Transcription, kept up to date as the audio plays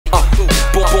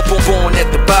Born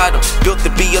at the bottom, built to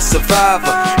be a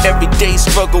survivor. Everyday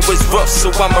struggle is rough, so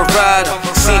I'm a rider.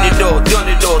 Seen it all, done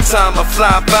it all, time I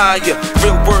fly by ya.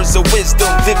 Real words of wisdom,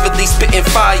 vividly spitting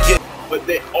fire. But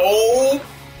they, oh,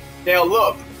 now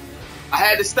look, I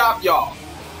had to stop y'all.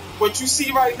 What you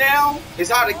see right now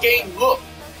is how the game look.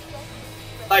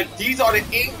 Like, these are the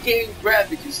in-game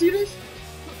graphics. You see this?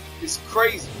 It's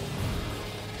crazy.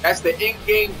 That's the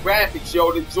in-game graphics,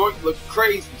 yo. The joint look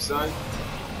crazy, son.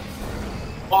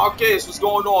 Marcus, what's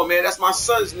going on, man? That's my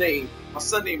son's name. My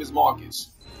son's name is Marcus.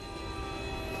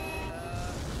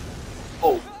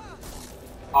 Oh,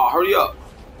 hurry up.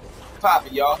 Pop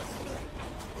it, y'all.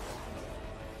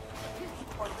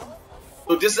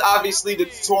 So this is obviously the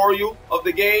tutorial of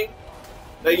the game.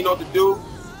 Let you know what to do.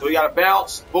 So you gotta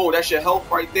bounce. Boom, that's your health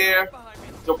right there.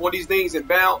 Jump on these things and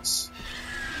bounce.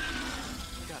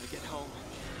 Gotta get home.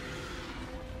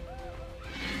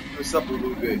 Press up a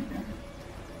little bit.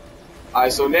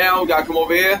 Alright, so now we gotta come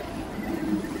over here.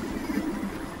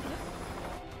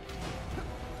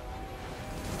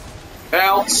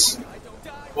 Bounce.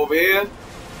 Over here.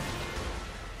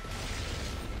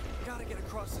 Gotta get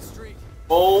across the street.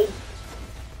 Boom.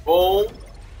 Boom.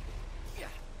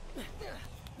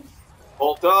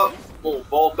 Vault up. Boom.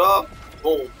 Vault up.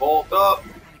 Boom. Vault up.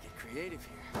 Gotta get creative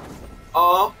here.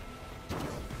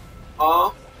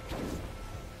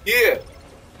 Yeah.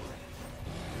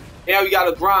 Now we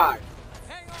gotta grind.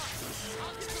 Hang on.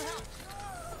 I'll get some help.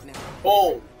 Now,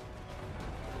 Boom.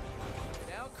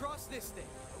 now cross this thing.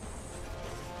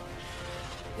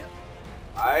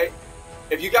 Alright.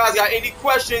 If you guys got any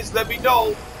questions, let me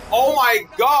know. Oh my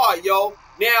god, yo.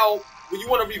 Now, when you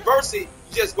want to reverse it,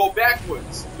 you just go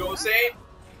backwards. You know what I'm saying?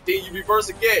 Then you reverse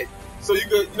again. So you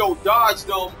could, dodge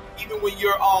them even when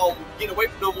you're getting away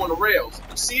from them on the rails.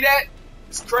 You see that?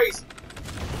 It's crazy.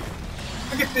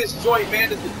 Look at this joint,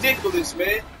 man. It's ridiculous,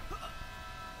 man.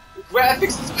 The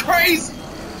graphics is crazy.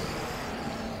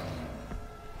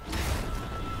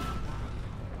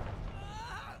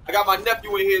 I got my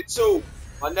nephew in here too.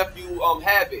 My nephew,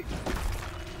 Havoc.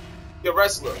 The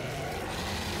wrestler.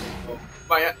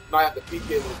 Might have to peek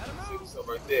in and stuff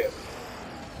right there.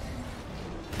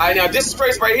 Alright, now this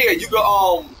space right here, you go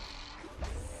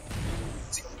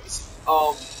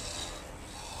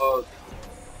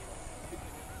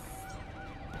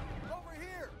Over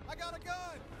here. I got a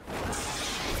gun.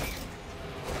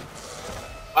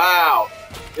 wow.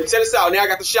 And check this out. Now I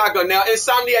got the shotgun. Now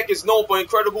Insomniac is known for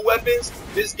incredible weapons.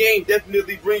 This game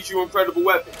definitely brings you incredible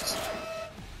weapons.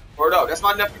 Word up. That's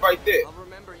my nephew right there. I'll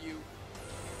remember you,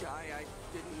 guy I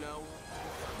didn't know.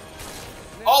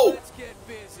 Now Oh! let's get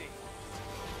busy.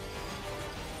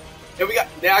 And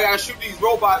now I gotta shoot these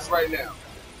robots right now.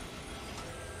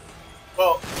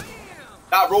 Well,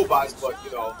 not robots, but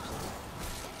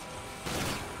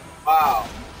wow.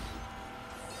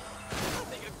 I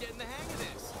think I'm getting the hang of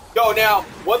this. Yo, now,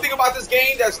 one thing about this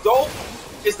game that's dope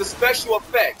is the special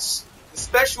effects. The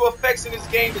special effects in this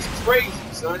game is crazy,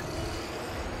 son.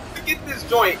 Look at this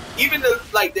joint. Even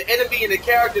the enemy and the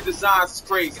character designs is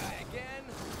crazy. Guy again.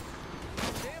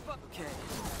 Okay,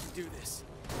 do this.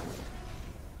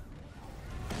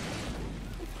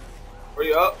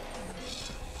 Hurry up.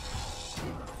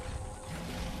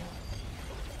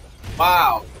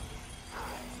 Wow.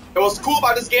 And what's cool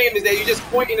about this game is that you just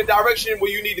point in the direction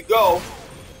where you need to go.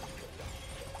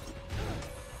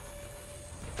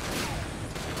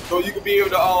 So you can be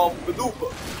able to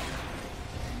maneuver.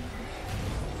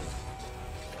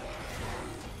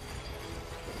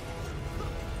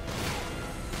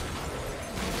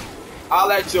 I'll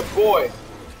at your boy.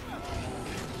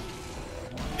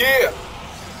 Yeah.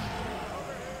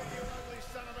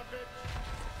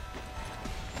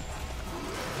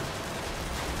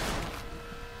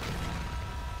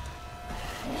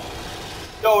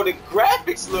 Yo, the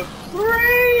graphics look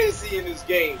crazy in this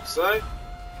game, son.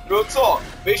 Real talk.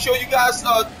 Make sure you guys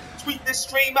tweet this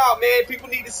stream out, man. People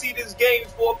need to see this game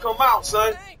before it come out,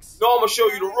 son. Thanks. No, I'm gonna show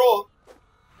you the raw.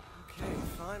 Okay,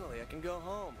 finally I can go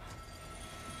home.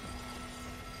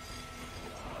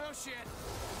 Oh shit.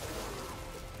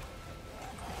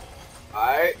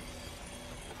 Alright.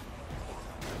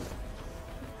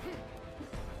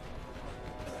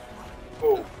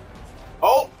 Oh.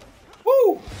 Oh!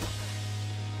 Woo!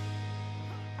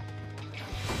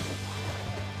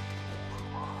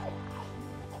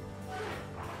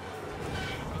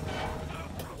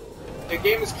 The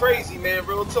game is crazy, man.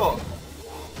 Real talk.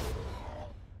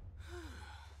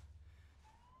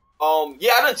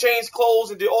 Yeah, I done changed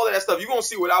clothes and did all of that stuff. You gonna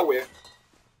see what I wear.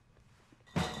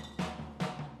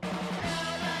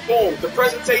 Boom. The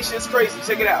presentation is crazy.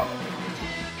 Check it out.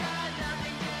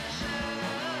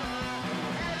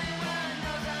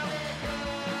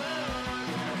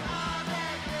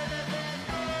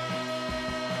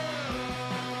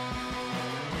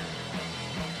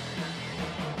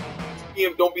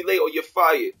 p.m. Don't be late or you're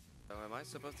fired. So am I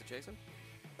supposed to chase him?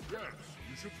 Yes,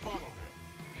 you should follow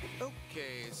him.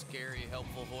 Okay, scary,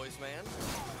 helpful voice man.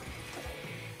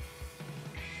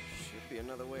 Should be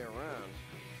another way around.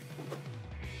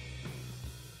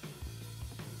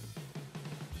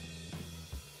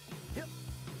 Yep.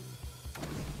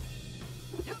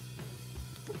 Yep.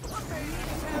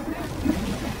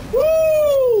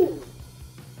 Woo!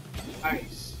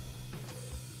 Nice.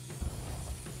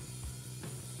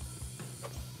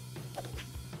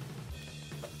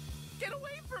 Get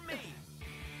away from me!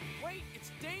 Wait,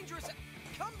 it's dangerous.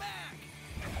 Come back!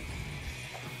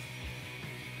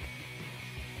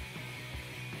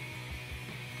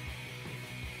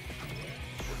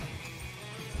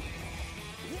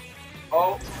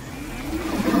 Oh.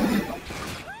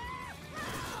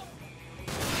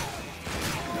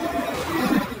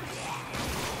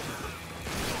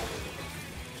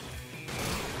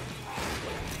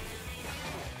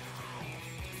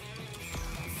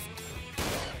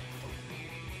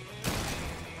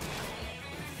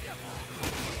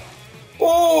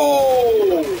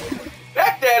 Oh!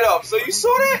 Back that up. So you saw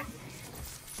that?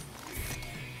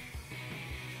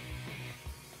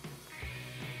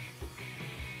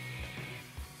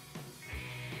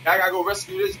 I gotta go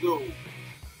rescue this dude.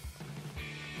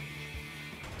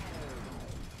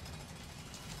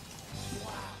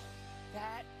 Wow,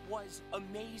 that was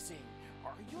amazing.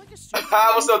 Are you like a super?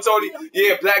 What's up, Tony?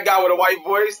 Yeah, black guy with a white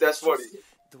voice. That's funny.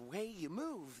 The way you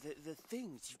move, the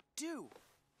things you do.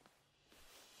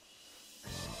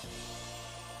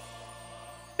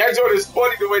 That joint is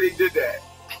funny the way they did that.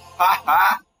 Ha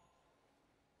ha.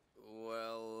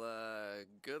 Well,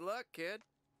 good luck, kid.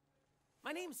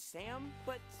 My name's Sam,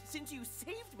 but since you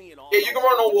saved me and all, Yeah, you can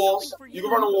run on walls. You can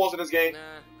run on walls in this game. Nah,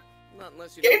 not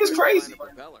unless you. Game is crazy. A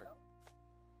propeller.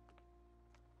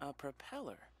 A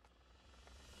propeller.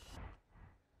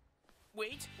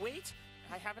 Wait,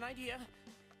 I have an idea.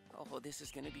 Oh, this is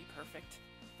gonna be perfect.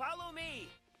 Follow me.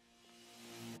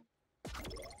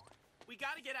 We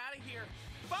gotta get out of here.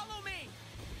 Follow me.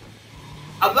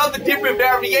 I love the different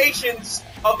variations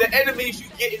of the enemies you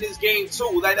get in this game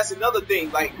too. Like that's another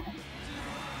thing. Like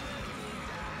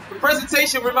the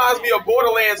presentation reminds me of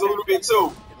Borderlands a little bit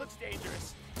too. It looks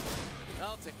dangerous.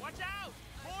 I'll take. Watch out!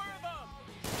 More of them.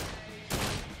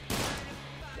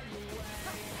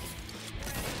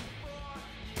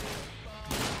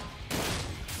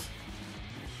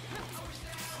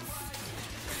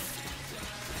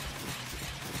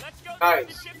 Let's go to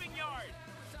the shipping yard.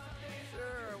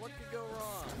 Sure. What could go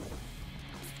wrong?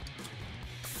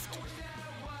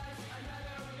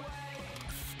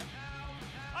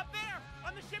 Up there,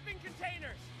 on the shipping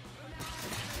containers.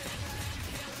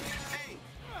 Hey,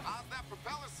 how's that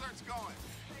propeller search going?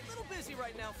 A little busy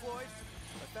right now, Floyd.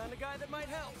 I found a guy that might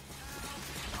help.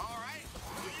 All right.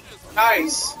 You just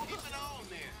Nice. keep it on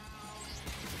then.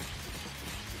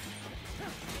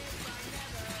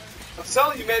 I'm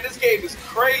telling you, man, this game is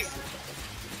crazy.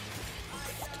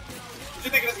 What do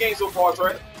you think of this game so far,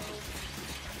 Trey?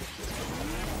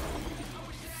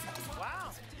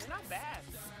 Wow, you're not bad.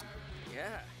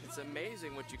 Yeah, it's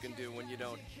amazing what you can do when you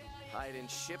don't hide in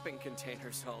shipping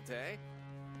containers all day.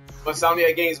 But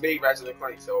Insomniac Games made Ratchet and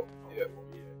Clank, so yeah.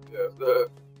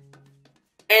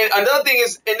 And another thing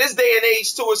is, in this day and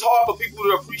age too, it's hard for people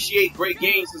to appreciate great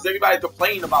games because everybody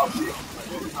complaining about shit.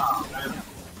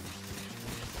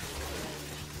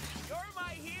 You're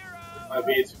my hero.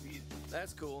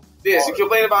 That's cool. Yeah, so you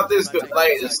complain about this,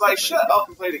 like it's like shut up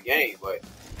and play the game, but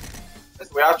that's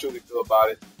the way I truly feel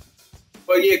about it.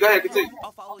 But yeah, go ahead, continue.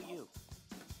 I'll follow you.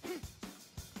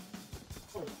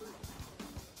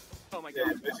 Oh my Yeah,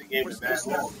 god. this game is bad.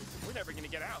 We're never gonna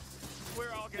get out.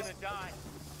 We're all gonna die.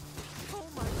 Oh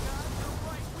my god, you're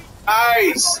right. We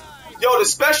Nice. Yo, the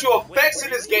special effects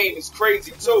in this game is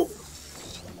crazy too.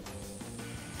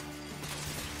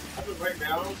 Right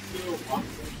now,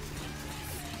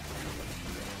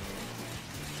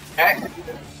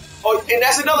 oh, and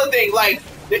that's another thing. Like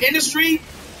the industry,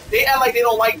 they act like they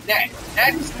don't like that.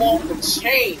 That is off the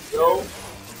chain, yo.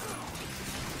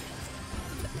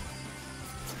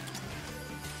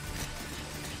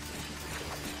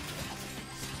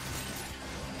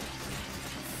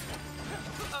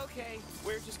 Okay,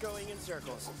 we're just going in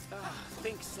circles.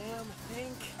 Think, Sam,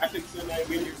 think. I think so.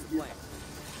 Here's the plan.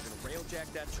 We're gonna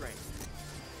railjack that train.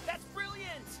 That's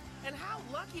brilliant! And how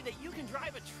lucky that you can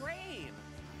drive a train.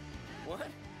 What?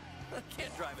 I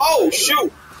can't drive a Oh train.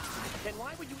 shoot! Then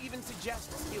why would you even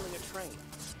suggest stealing a train?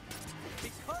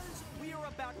 Because we are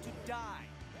about to die.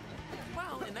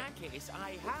 Well, in that case,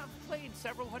 I have played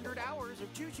several hundred hours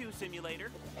of Choo Choo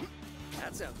Simulator.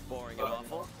 That sounds boring and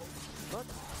awful, but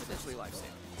potentially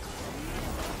life-saving.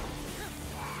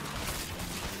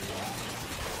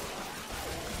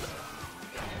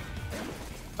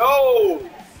 Oh!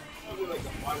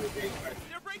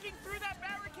 They're breaking through that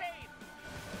barricade.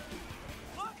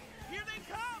 Look, here they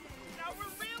come. Now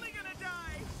we're really gonna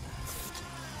die.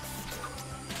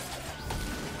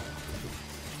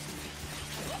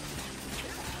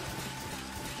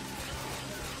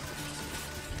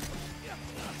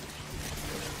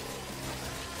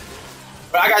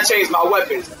 But I gotta change my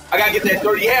weapons. I gotta get that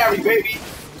Dirty Harry, baby.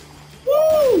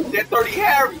 Woo! That Dirty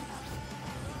Harry.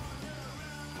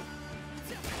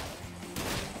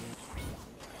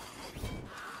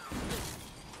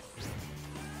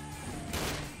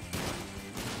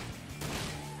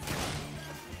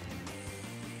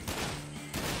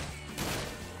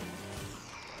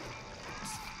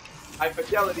 High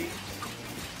fidelity.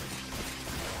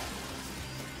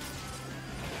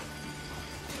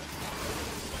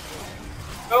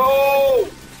 No!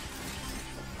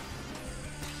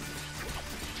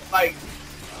 Like,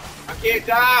 I can't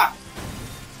die.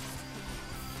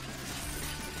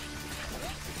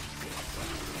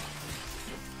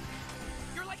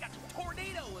 You're like a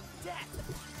tornado of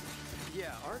death.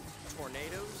 Yeah, aren't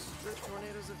tornadoes the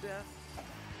tornadoes of death?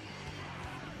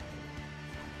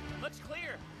 Looks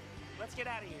clear. Let's get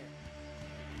out of here.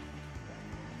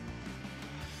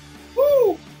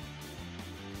 Woo!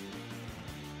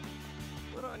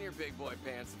 Put on your big boy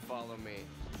pants and follow me.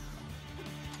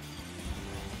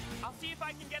 I'll see if I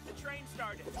can get the train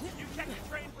started. You check the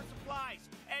train for supplies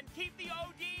and keep the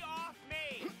OD off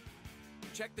me.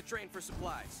 Check the train for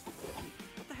supplies.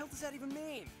 What the hell does that even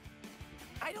mean?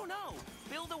 I don't know.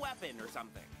 Build a weapon or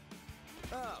something.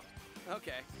 Oh,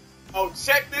 okay. Oh,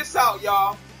 check this out,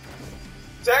 y'all.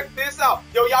 Check this out.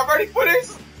 Yo, y'all ready for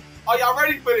this? Are y'all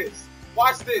ready for this?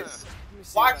 Watch this. Let me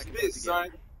see what I Watch can put this, son.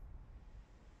 together.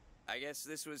 I guess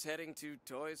this was heading to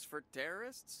Toys for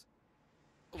Terrorists?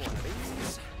 One of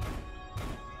these.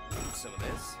 Some of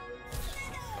this.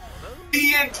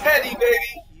 T and Teddy, baby.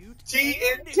 Cute T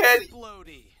and and Teddy.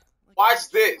 explodey. Watch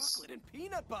this. Chocolate and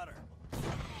peanut butter.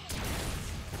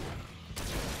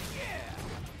 Yeah.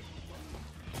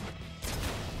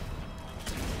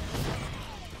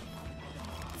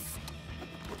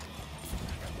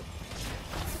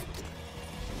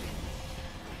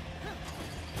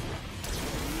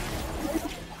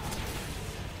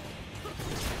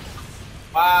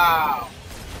 Wow.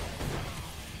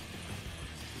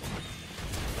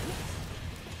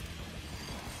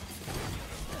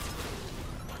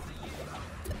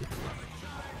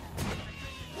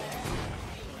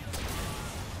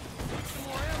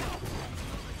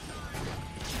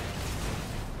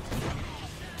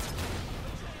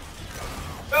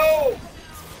 No.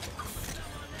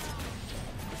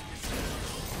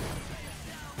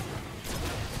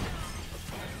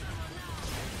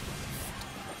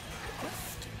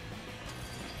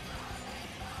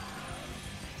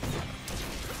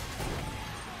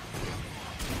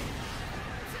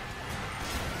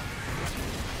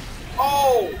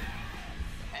 Oh.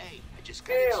 Hey, I just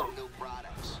got Damn. some new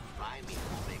products. Buy me,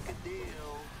 we'll make a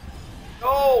deal.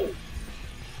 No.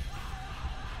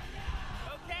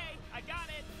 Okay, I got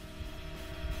it.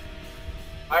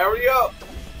 I hurry up.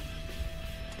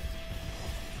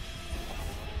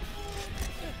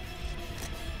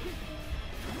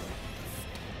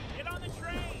 Get on the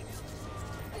train.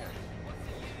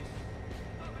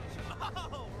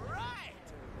 All right.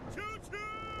 Choo-choo.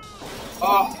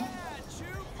 Oh. Yeah,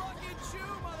 chew fucking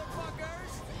chew,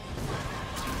 motherfuckers!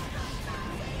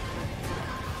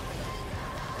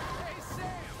 Hey,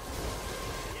 Sam!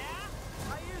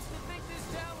 Yeah? I used to think this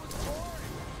town was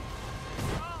boring.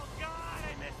 Oh, God,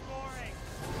 I miss boring.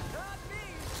 Not me!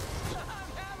 I'm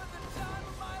having the time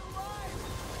of my life!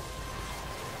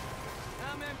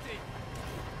 I'm empty.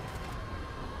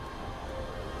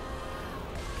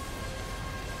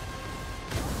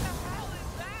 What the hell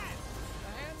is that?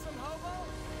 A handsome hobo?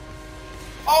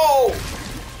 Oh.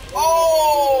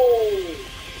 Oh.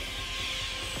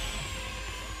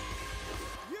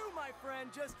 You, my friend,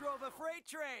 just drove a freight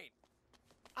train!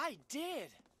 I did.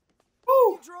 Woo.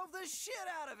 You drove the shit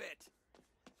out of it!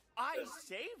 I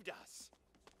saved us.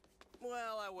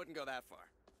 Well, I wouldn't go that far.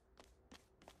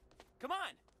 Come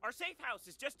on. Our safe house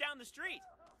is just down the street.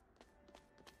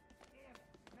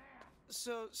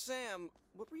 So, Sam,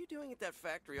 what were you doing at that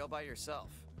factory all by yourself?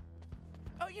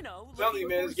 Oh, you know, Tell me, looking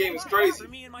man, for this game is supplies crazy. for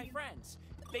me and my friends.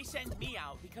 They send me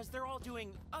out because they're all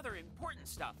doing other important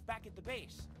stuff back at the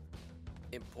base.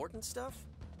 Important stuff?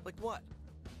 Like what?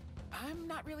 I'm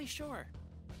not really sure.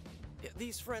 Yeah,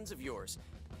 these friends of yours.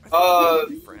 Uh, Are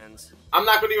they friends? I'm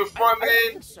not gonna even front, I man.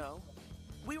 think so.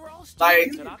 We were all Like-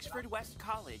 students at Oxford West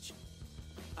College.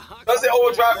 Let's say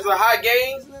Overdrive is a high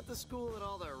game, Isn't that the school that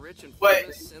all the rich and but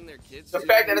famous send their kids the to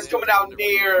fact that when it's they coming go out into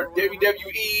near rehab or whatever?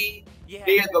 WWE, Yeah.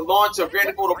 near the launch of Grand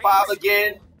Theft Auto 5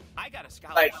 again, I got a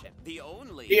scholarship. like, The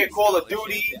only near Call of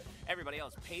scholarship. Duty, Everybody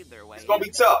else paid their way. it's gonna be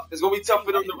tough. It's gonna be tough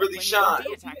for them to When really UND shine. attacked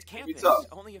It's gonna be campus, tough.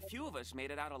 only a few of us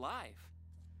made it out alive.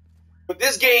 But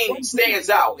this game stands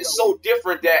out. It's so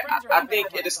different that I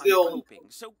think it is still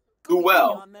do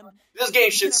well. This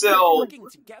game should sell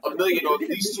 1 million or at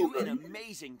least 2 an million.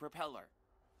 amazing propeller.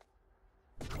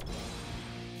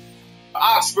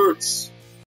 Oxfords.